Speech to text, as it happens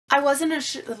I wasn't a I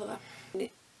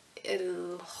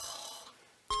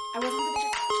wasn't the biggest.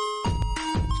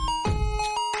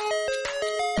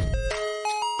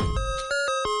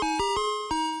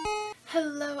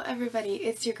 Hello everybody,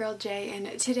 it's your girl Jay,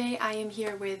 and today I am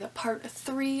here with part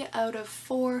 3 out of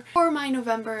 4 for my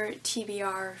November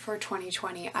TBR for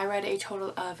 2020. I read a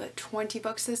total of 20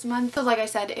 books this month, so like I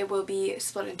said, it will be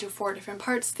split into 4 different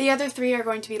parts. The other 3 are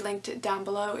going to be linked down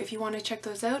below if you want to check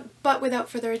those out, but without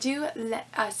further ado, let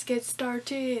us get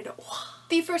started.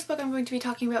 The first book I'm going to be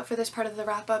talking about for this part of the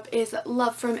wrap-up is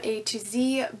Love from A to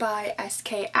Z by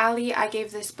S.K. Ali. I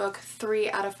gave this book 3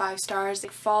 out of 5 stars.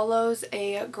 It follows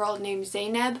a girl named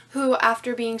Zainab who,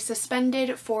 after being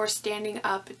suspended for standing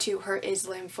up to her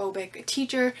Islamophobic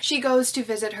teacher, she goes to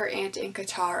visit her aunt in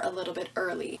Qatar a little bit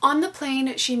early. On the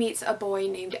plane, she meets a boy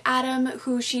named Adam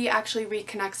who she actually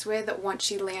reconnects with once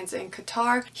she lands in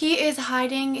Qatar. He is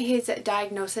hiding his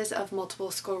diagnosis of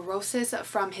multiple sclerosis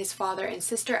from his father and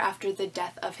sister after the death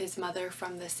of his mother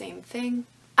from the same thing.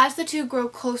 As the two grow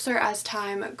closer as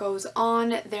time goes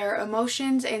on, their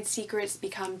emotions and secrets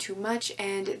become too much,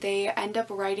 and they end up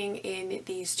writing in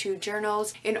these 2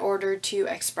 journals in order to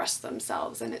express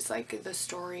themselves, and it's like the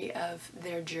story of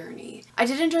their journey. I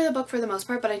did enjoy the book for the most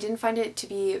part, but I didn't find it to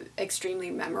be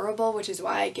extremely memorable, which is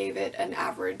why I gave it an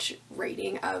average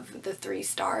rating of the 3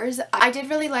 stars. I did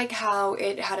really like how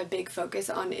it had a big focus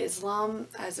on Islam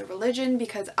as a religion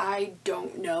because I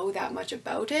don't know that much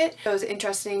about it. It was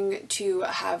interesting to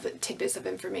have tidbits of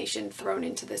information thrown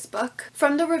into this book.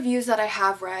 From the reviews that I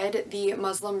have read, the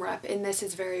Muslim rep in this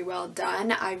is very well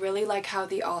done. I really like how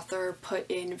the author put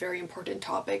in very important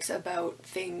topics about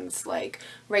things like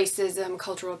racism,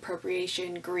 cultural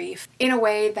appropriation, grief, in a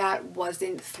way that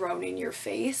wasn't thrown in your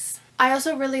face. I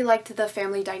also really liked the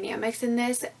family dynamics in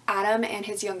this. Adam and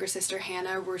his younger sister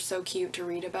Hannah were so cute to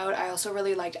read about. I also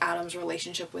really liked Adam's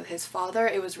relationship with his father.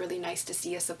 It was really nice to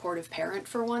see a supportive parent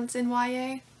for once in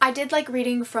YA. I did like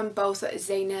reading from both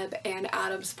Zainab and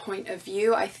Adam's point of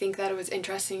view. I think that it was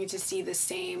interesting to see the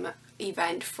same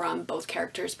event from both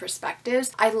characters'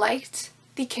 perspectives. I liked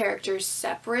the characters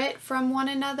separate from one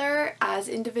another as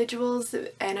individuals,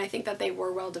 and I think that they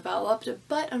were well developed,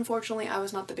 but unfortunately I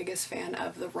was not the biggest fan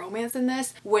of the romance in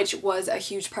this, which was a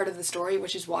huge part of the story,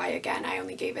 which is why again I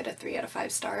only gave it a 3 out of 5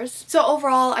 stars. So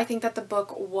overall I think that the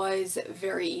book was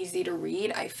very easy to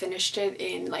read. I finished it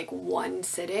in like 1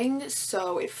 sitting,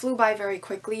 so it flew by very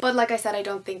quickly, but like I said, I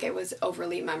don't think it was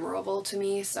overly memorable to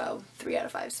me, so 3 out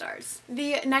of 5 stars.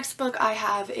 The next book I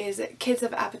have is Kids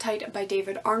of Appetite by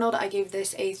David Arnold. I gave this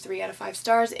a 3 out of 5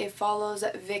 stars. It follows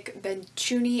Vic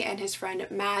Benchuni and his friend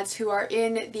Mads, who are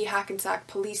in the Hackensack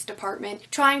Police Department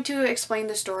trying to explain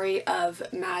the story of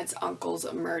Mads'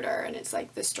 uncle's murder, and it's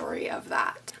like the story of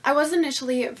that. I was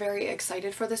initially very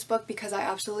excited for this book because I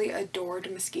absolutely adored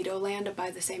Mosquitoland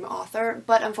by the same author,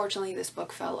 but unfortunately this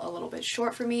book fell a little bit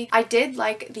short for me. I did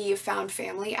like the found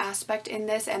family aspect in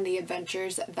this and the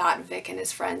adventures that Vic and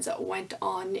his friends went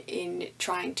on in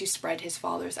trying to spread his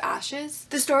father's ashes.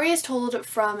 The story is told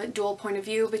from dual point of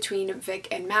view between Vic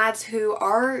and Mads, who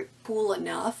are cool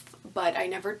enough, but I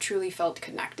never truly felt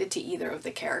connected to either of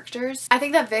the characters. I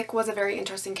think that Vic was a very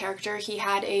interesting character. He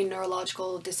had a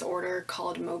neurological disorder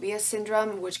called Mobius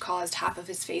syndrome, which caused half of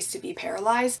his face to be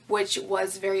paralyzed, which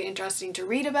was very interesting to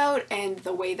read about, and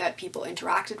the way that people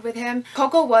interacted with him.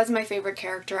 Coco was my favorite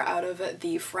character out of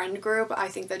the friend group. I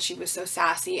think that she was so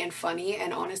sassy and funny,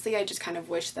 and honestly I just kind of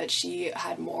wish that she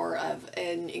had more of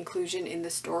an inclusion in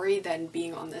the story than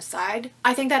being on this side.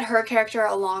 I think that her character,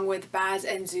 along with Baz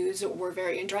and Zeus, were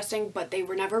very interesting, but they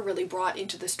were never really brought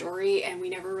into the story, and we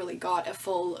never really got a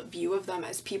full view of them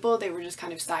as people. They were just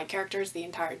kind of side characters the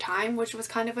entire time, which was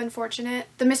kind of unfortunate.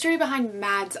 The mystery behind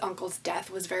Mads' uncle's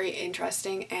death was very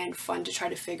interesting and fun to try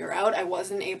to figure out. I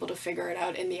wasn't able to figure it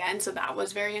out in the end, so that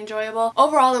was very enjoyable.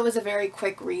 Overall, it was a very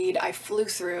quick read. I flew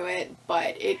through it,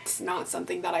 but it's not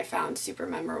something that I found super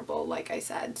memorable, like I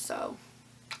said, so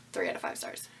 3 out of 5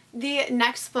 stars. The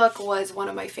next book was one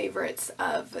of my favorites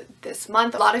of this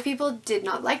month. A lot of people did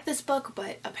not like this book,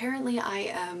 but apparently I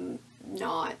am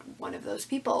not one of those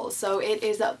people. So it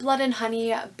is Blood and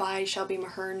Honey by Shelby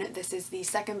Mahern. This is the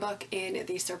 2nd book in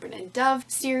the Serpent and Dove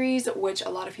series, which a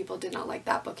lot of people did not like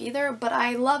that book either, but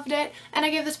I loved it, and I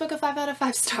gave this book a 5 out of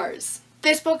 5 stars.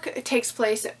 This book takes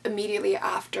place immediately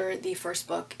after the first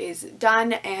book is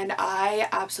done, and I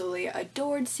absolutely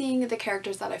adored seeing the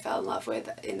characters that I fell in love with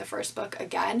in the first book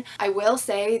again. I will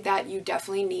say that you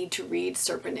definitely need to read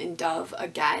Serpent and Dove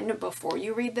again before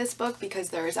you read this book because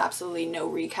there is absolutely no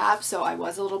recap, so I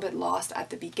was a little bit lost at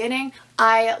the beginning.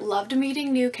 I loved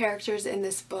meeting new characters in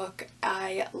this book.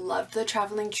 I loved the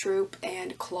traveling troupe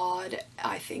and Claude.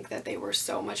 I think that they were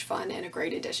so much fun and a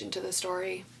great addition to the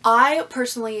story. I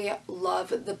personally love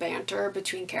the banter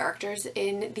between characters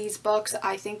in these books.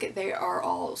 I think they are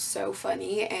all so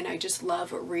funny and I just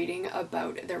love reading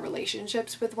about their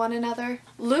relationships with one another.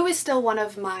 Lou is still one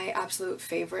of my absolute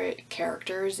favorite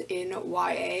characters in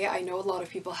YA. I know a lot of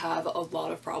people have a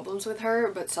lot of problems with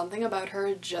her, but something about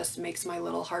her just makes my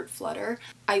little heart flutter.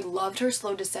 I loved her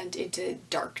slow descent into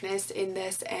darkness in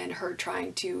this and her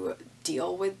trying to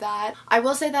deal with that. I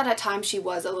will say that at times she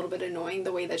was a little bit annoying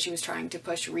the way that she was trying to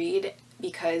push Reed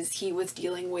because he was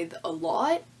dealing with a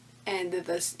lot and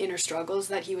the inner struggles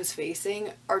that he was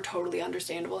facing are totally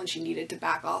understandable and she needed to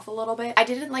back off a little bit. I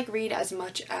didn't like Reed as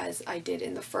much as I did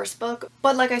in the first book,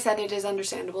 but like I said, it is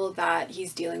understandable that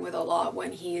he's dealing with a lot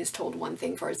when he is told one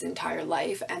thing for his entire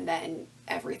life and then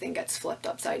everything gets flipped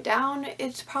upside down.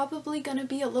 It's probably gonna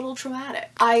be a little traumatic.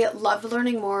 I loved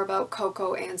learning more about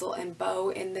Coco, Ansel, and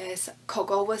Bo in this.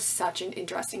 Coco was such an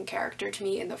interesting character to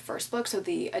me in the first book, so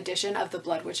the addition of the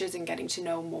Blood Witches and getting to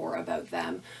know more about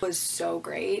them was so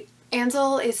great.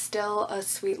 Ansel is still a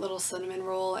sweet little cinnamon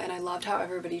roll and I loved how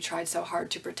everybody tried so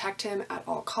hard to protect him at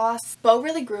all costs. Bo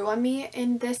really grew on me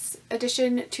in this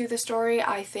addition to the story.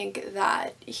 I think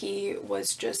that he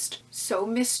was just so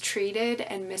mistreated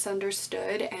and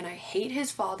misunderstood and I hate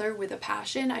his father with a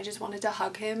passion. I just wanted to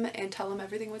hug him and tell him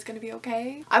everything was going to be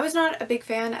okay. I was not a big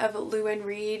fan of Lou and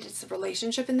Reed's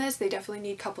relationship in this. They definitely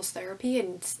need couples therapy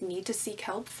and need to seek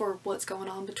help for what's going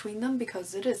on between them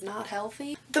because it is not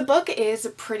healthy. The book is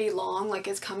pretty long, like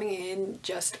it's coming in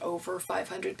just over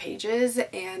 500 pages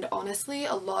and honestly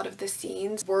a lot of the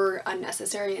scenes were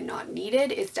unnecessary and not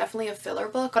needed. It's definitely a filler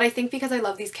book, but I think because I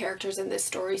love these characters in this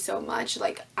story so much,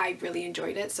 like I really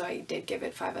enjoyed it, so I did give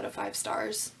it 5 out of 5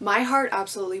 stars. My heart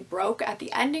absolutely broke at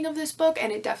the ending of this book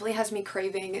and it definitely has me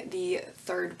craving the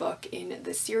third book in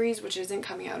the series, which isn't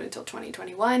coming out until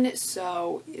 2021,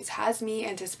 so it has me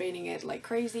anticipating it like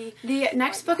crazy. The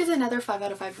next book is another 5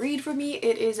 out of 5 read for me.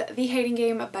 It is The Hating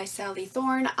Game by Sally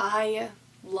Thorne. I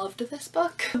loved this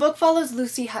book. The book follows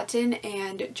Lucy Hutton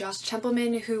and Josh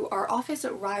Templeman, who are office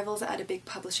rivals at a big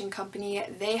publishing company.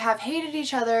 They have hated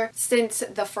each other since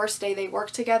the first day they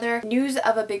worked together. News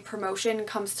of a big promotion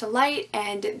comes to light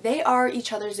and they are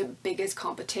each other's biggest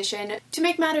competition. To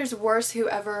make matters worse,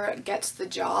 whoever gets the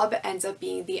job ends up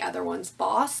being the other one's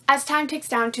boss. As time ticks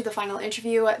down to the final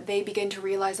interview, they begin to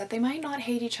realize that they might not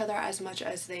hate each other as much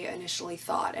as they initially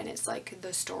thought, and it's like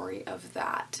the story of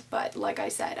that. But like I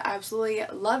said, I absolutely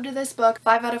loved this book.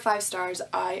 5 out of 5 stars.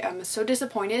 I am so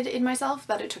disappointed in myself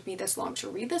that it took me this long to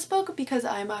read this book because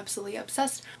I'm absolutely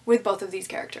obsessed with both of these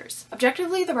characters.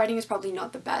 Objectively, the writing is probably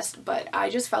not the best, but I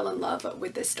just fell in love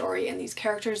with this story and these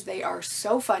characters. They are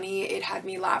so funny. It had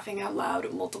me laughing out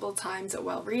loud multiple times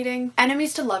while reading.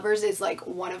 Enemies to lovers is like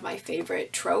one of my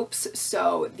favorite tropes,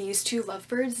 so these two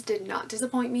lovebirds did not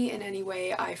disappoint me in any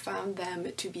way. I found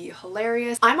them to be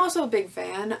hilarious. I'm also a big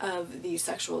fan of the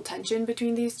sexual tension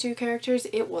between these two characters.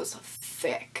 It was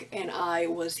thick and I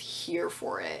was here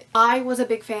for it. I was a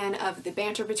big fan of the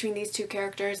banter between these two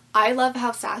characters. I love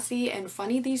how sassy and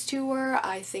funny these two were.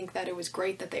 I think that it was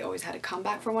great that they always had a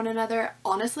comeback for one another.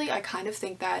 Honestly, I kind of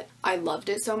think that I loved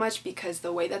it so much because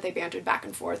the way that they bantered back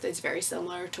and forth is very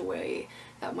similar to the way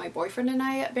that my boyfriend and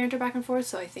I banter back and forth,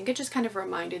 so I think it just kind of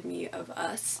reminded me of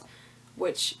us,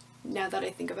 which now that I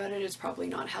think about it is probably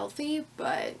not healthy,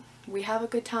 but we have a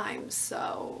good time,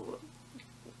 so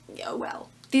oh well.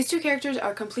 These two characters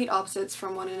are complete opposites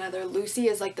from one another. Lucy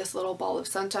is like this little ball of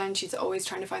sunshine. She's always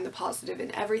trying to find the positive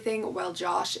in everything, while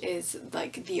Josh is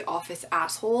like the office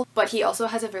asshole. But he also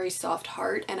has a very soft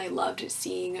heart, and I loved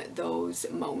seeing those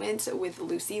moments with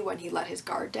Lucy when he let his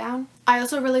guard down. I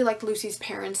also really liked Lucy's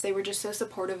parents. They were just so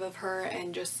supportive of her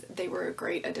and just they were a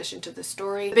great addition to the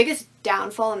story. The biggest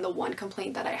downfall and the one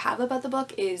complaint that I have about the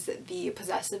book is the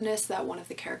possessiveness that one of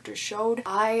the characters showed.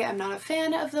 I am not a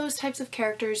fan of those types of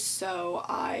characters, so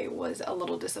I was a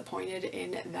little disappointed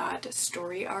in that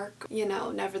story arc. You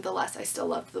know, nevertheless, I still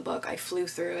loved the book. I flew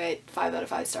through it. 5 out of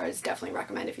 5 stars. Definitely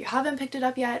recommend if you haven't picked it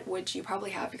up yet, which you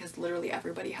probably have because literally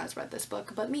everybody has read this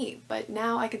book but me. But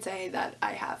now I can say that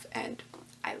I have and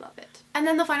I love it. And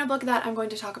then the final book that I'm going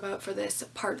to talk about for this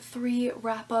part 3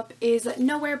 wrap up is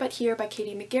Nowhere But Here by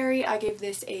Katie McGarry. I gave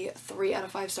this a 3 out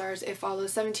of 5 stars. It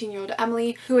follows 17-year-old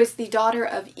Emily, who is the daughter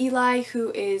of Eli,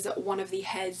 who is one of the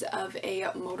heads of a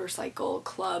motorcycle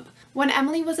club. When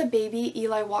Emily was a baby,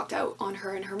 Eli walked out on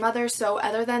her and her mother, so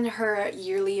other than her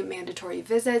yearly mandatory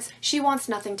visits, she wants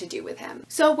nothing to do with him.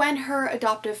 So when her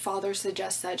adoptive father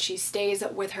suggests that she stays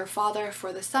with her father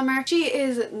for the summer, she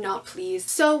is not pleased.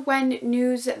 So when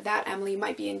news that Emily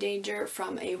might be in danger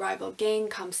from a rival gang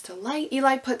comes to light,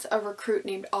 Eli puts a recruit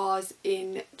named Oz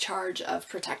in charge of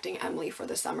protecting Emily for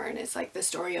the summer, and it's like the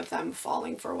story of them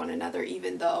falling for one another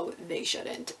even though they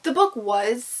shouldn't. The book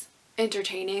was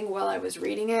entertaining while I was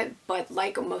reading it, but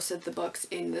like most of the books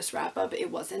in this wrap up,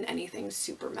 it wasn't anything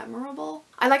super memorable.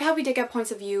 I like how we did get points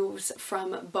of views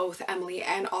from both Emily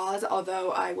and Oz,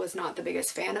 although I was not the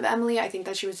biggest fan of Emily. I think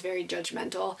that she was very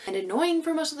judgmental and annoying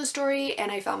for most of the story,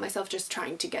 and I found myself just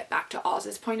trying to get back to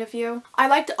Oz's point of view. I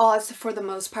liked Oz for the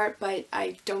most part, but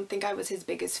I don't think I was his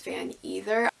biggest fan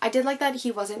either. I did like that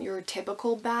he wasn't your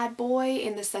typical bad boy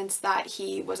in the sense that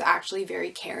he was actually very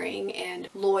caring and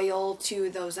loyal to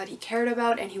those that he cared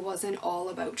about, and he wasn't all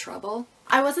about trouble.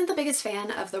 I wasn't the biggest fan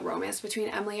of the romance between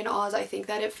Emily and Oz. I think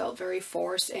that it felt very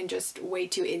forced and just way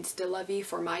too insta-lovey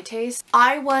for my taste.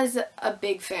 I was a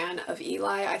big fan of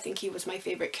Eli. I think he was my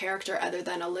favorite character other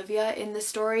than Olivia in the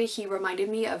story. He reminded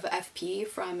me of FP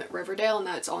from Riverdale, and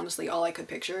that's honestly all I could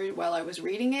picture while I was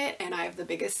reading it, and I have the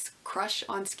biggest crush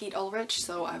on Skeet Ulrich,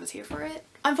 so I was here for it.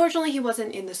 Unfortunately, he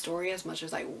wasn't in the story as much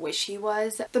as I wish he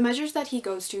was. The measures that he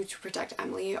goes to protect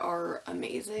Emily are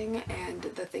amazing, and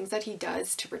the things that he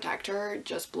does to protect her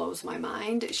just blows my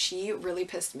mind. She really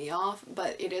pissed me off,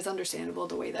 but it is understandable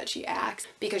the way that she acts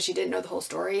because she didn't know the whole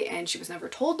story and she was never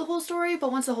told the whole story,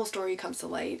 but once the whole story comes to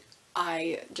light,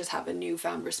 I just have a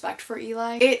newfound respect for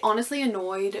Eli. It honestly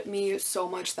annoyed me so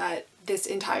much that this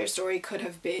entire story could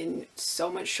have been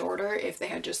so much shorter if they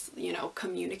had just, you know,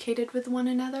 communicated with one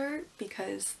another,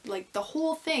 because like the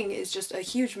whole thing is just a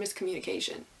huge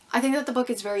miscommunication. I think that the book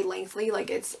is very lengthy, like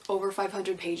it's over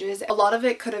 500 pages. A lot of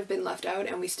it could have been left out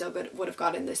and we still would have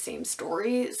gotten the same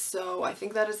story, so I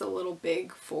think that is a little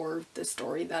big for the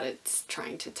story that it's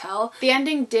trying to tell. The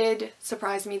ending did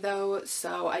surprise me though,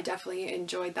 so I definitely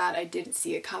enjoyed that. I didn't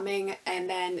see it coming. And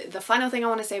then the final thing I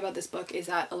want to say about this book is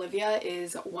that Olivia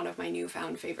is one of my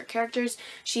newfound favorite characters.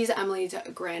 She's Emily's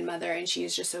grandmother and she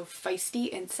is just so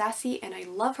feisty and sassy, and I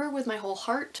love her with my whole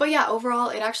heart. But yeah, overall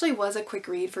it actually was a quick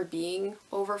read for being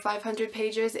over 500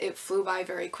 pages. It flew by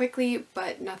very quickly,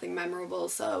 but nothing memorable,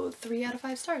 so 3 out of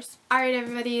 5 stars. Alright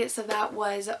everybody, so that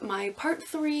was my part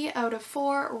 3 out of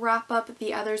 4 wrap up.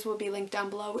 The others will be linked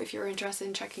down below if you're interested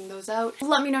in checking those out.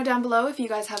 Let me know down below if you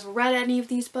guys have read any of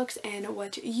these books and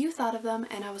what you thought of them,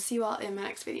 and I will see you all in my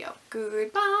next video.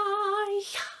 Goodbye!